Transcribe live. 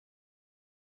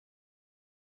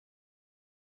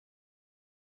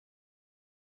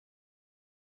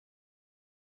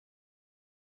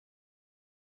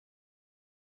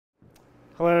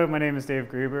Hello, my name is Dave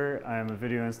Greber. I'm a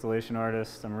video installation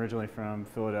artist. I'm originally from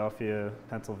Philadelphia,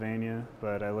 Pennsylvania,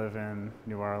 but I live in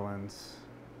New Orleans,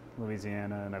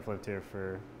 Louisiana, and I've lived here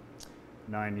for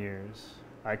 9 years.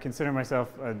 I consider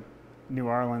myself a New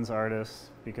Orleans artist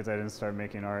because I didn't start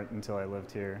making art until I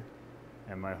lived here,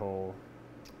 and my whole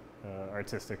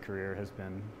artistic career has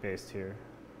been based here.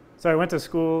 So I went to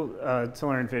school to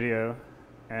learn video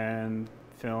and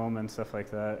film and stuff like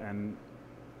that, and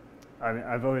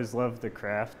I've always loved the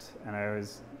craft, and I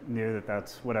always knew that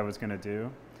that's what I was going to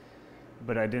do,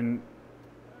 but I didn't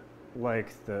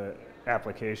like the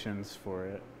applications for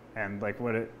it, and like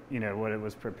what it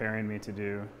was preparing me to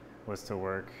do was to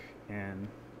work in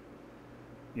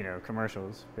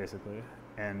commercials basically,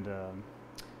 and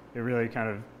it really kind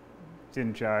of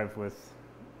didn't jive with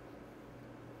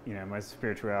my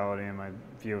spirituality and my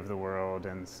view of the world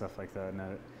and stuff like that,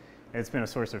 and it's been a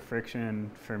source of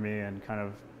friction for me, and kind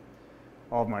of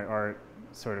all of my art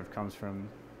sort of comes from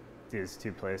these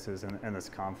two places and this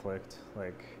conflict.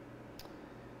 Like,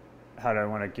 how do I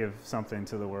want to give something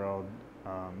to the world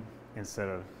instead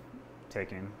of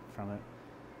taking from it?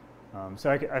 So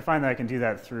I find that I can do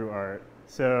that through art.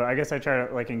 So I guess I try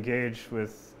to engage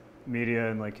with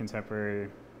media and contemporary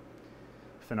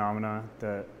phenomena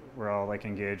that we're all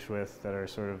engaged with, that are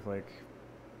sort of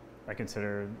I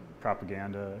consider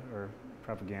propaganda or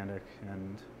propagandic,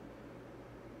 and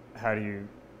how do you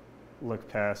look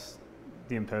past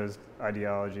the imposed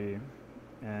ideology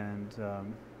and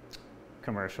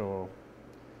commercial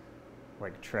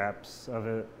traps of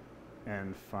it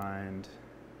and find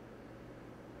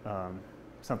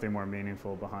something more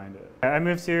meaningful behind it. I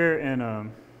moved here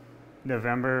in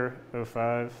November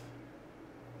 '05,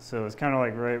 so it's kind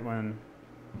of right when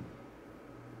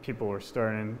people were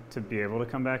starting to be able to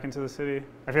come back into the city.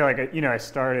 I feel like I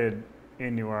started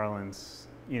in New Orleans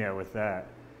with that,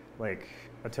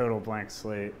 a total blank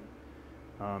slate,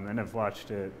 and I've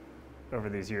watched it over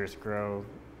these years grow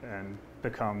and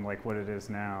become what it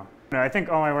is now. I think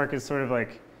all my work is sort of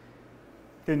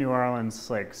the New Orleans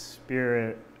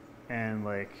spirit and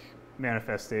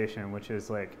manifestation, which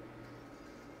is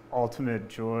ultimate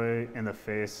joy in the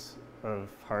face of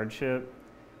hardship,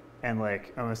 and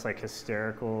almost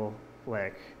hysterical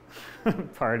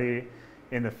party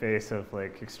in the face of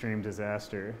extreme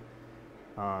disaster.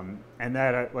 And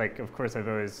that, of course, I've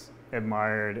always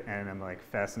admired and am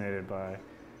fascinated by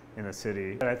in the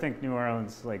city. But I think New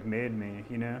Orleans made me,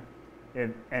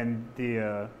 and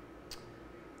the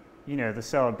the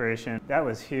celebration that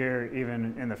was here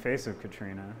even in the face of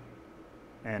Katrina.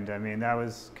 And I mean, that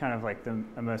was kind of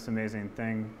the most amazing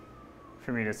thing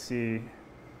for me to see,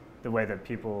 the way that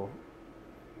people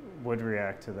would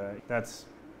react to that. That's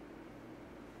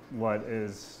what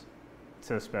is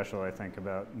so special, I think,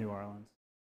 about New Orleans.